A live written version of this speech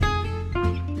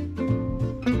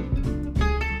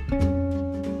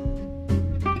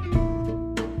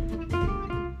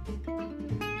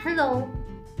Hello,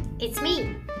 it's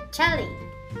me, Charlie,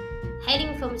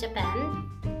 hailing from Japan.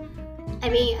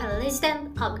 I've been a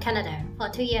resident of Canada for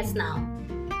 2 years now.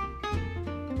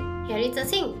 Here is the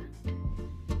thing.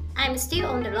 I'm still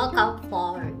on the lookout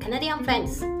for Canadian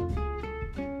friends.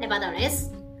 Nevertheless,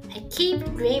 I keep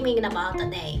dreaming about the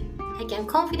day I can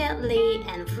confidently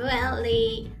and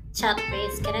fluently chat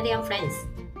with Canadian friends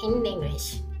in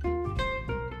English.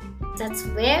 That's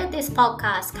where this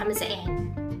podcast comes in.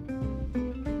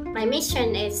 My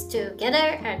mission is to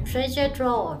gather a treasure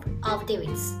trove of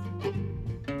deals,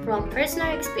 from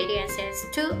personal experiences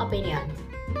to opinions,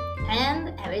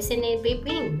 and everything in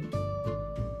between.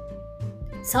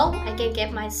 So I can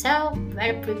get myself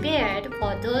well prepared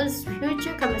for those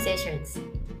future conversations.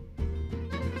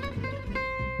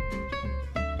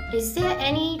 Is there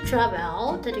any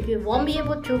travel that you won't be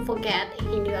able to forget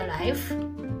in your life?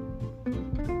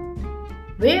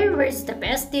 Where was the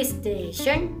best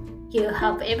destination you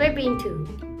have ever been to?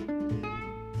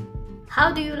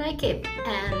 How do you like it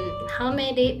and how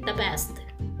made it the best?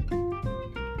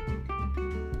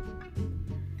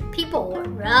 People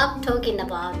love talking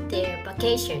about their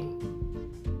vacation.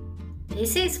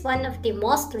 This is one of the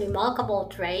most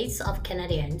remarkable traits of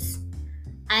Canadians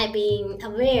I've been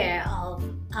aware of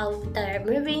after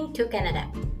moving to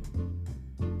Canada.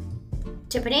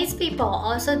 Japanese people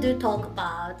also do talk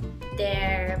about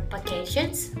their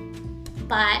vacations,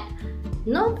 but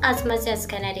not as much as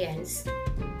Canadians.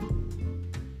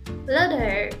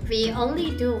 Rather, we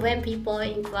only do when people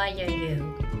inquire you.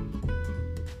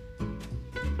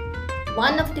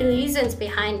 One of the reasons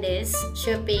behind this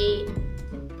should be,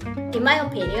 in my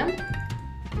opinion,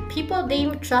 people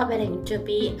deem traveling to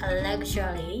be a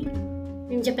luxury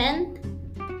in Japan.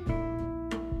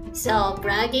 So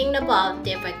bragging about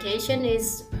their vacation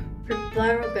is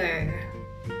vulgar,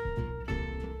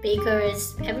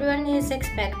 because everyone is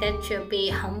expected to be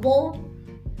humble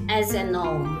as a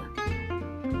norm.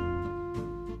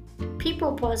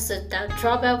 People posted a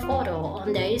travel photo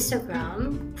on their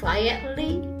Instagram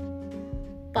quietly,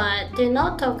 but do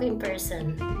not talk in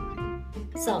person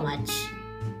so much.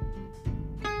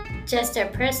 Just a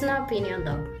personal opinion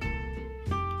though.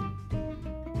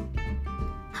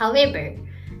 However,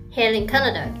 here in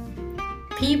Canada,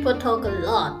 people talk a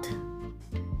lot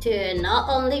to not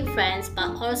only friends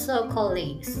but also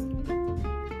colleagues.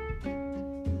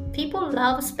 People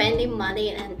love spending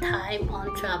money and time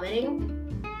on traveling.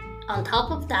 On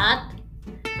top of that,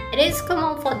 it is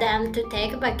common for them to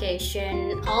take a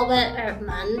vacation over a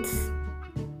month,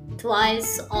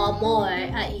 twice or more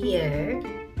a year.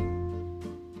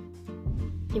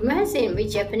 Imagine we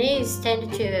Japanese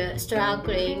tend to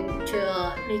struggling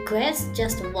to request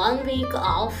just 1 week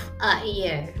off a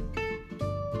year.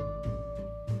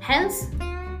 Hence,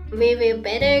 we will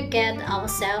better get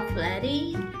ourselves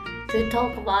ready to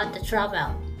talk about the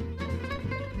travel.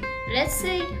 Let's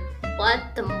see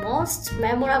what the most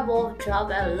memorable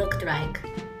travel looked like.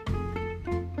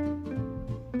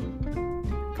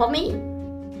 For me,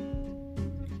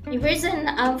 it was an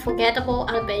unforgettable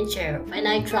adventure when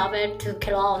I traveled to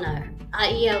Kelowna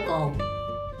a year ago.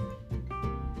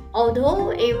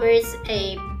 Although it was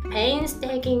a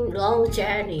painstaking long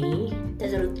journey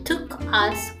that took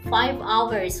us 5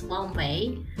 hours one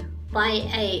way by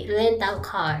a rental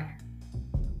car.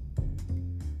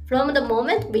 From the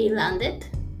moment we landed,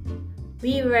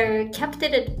 we were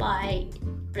captivated by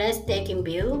breathtaking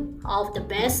view of the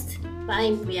best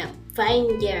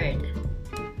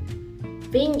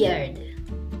vineyard.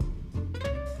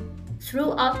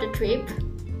 Throughout the trip,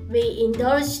 we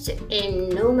indulged in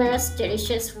numerous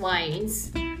delicious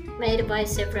wines made by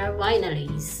several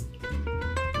wineries.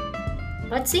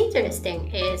 What's interesting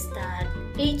is that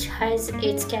each has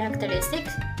its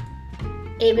characteristics,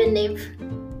 even if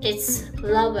it's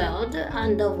labeled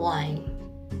under wine.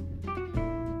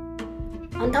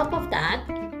 On top of that,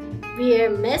 we are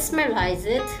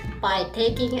mesmerized by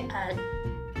taking a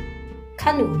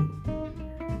canoe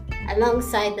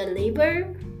alongside the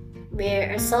river,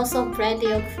 where is also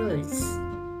plenty of fruits.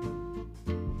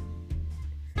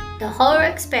 The whole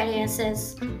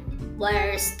experiences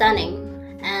were stunning,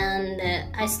 and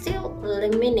I still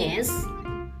reminisce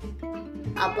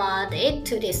about it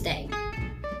to this day.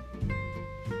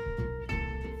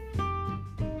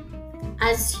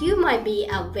 As you might be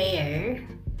aware,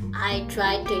 I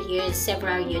tried to use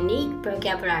several unique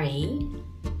vocabulary.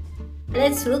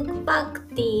 Let's look back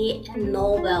the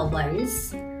novel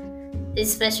ones,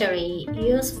 especially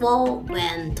useful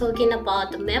when talking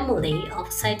about the memory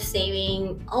of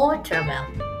sightseeing or travel.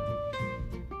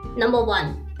 Number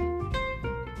 1.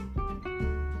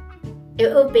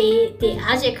 It would be the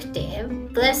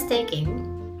adjective breathtaking,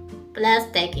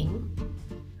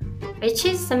 which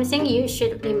is something you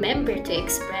should remember to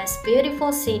express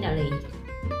beautiful scenery.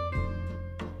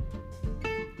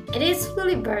 It is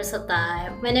really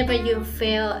versatile. Whenever you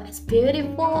feel it's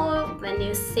beautiful, when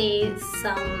you see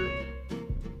some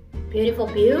beautiful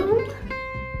view,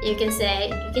 you can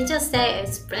just say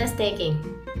it's breathtaking.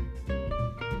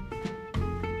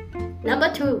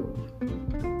 Number 2,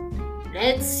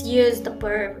 let's use the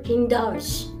verb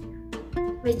indulge,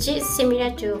 which is similar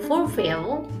to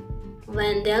fulfill.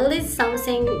 When there is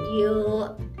something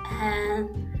you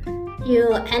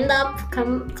end up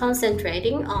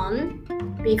concentrating on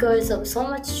because of so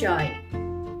much joy.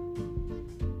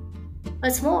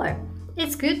 What's more,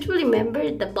 it's good to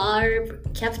remember the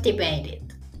verb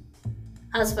captivated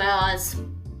as well as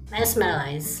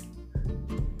mesmerize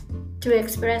to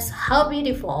express how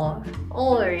beautiful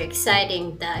or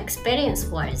exciting the experience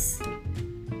was.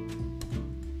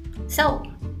 So,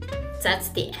 that's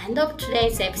the end of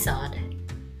today's episode.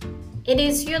 It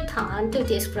is your turn to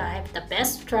describe the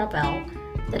best travel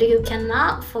that you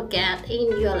cannot forget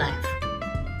in your life.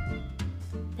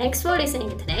 Thanks for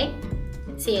listening today.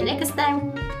 See you next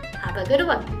time. Have a good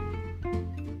one.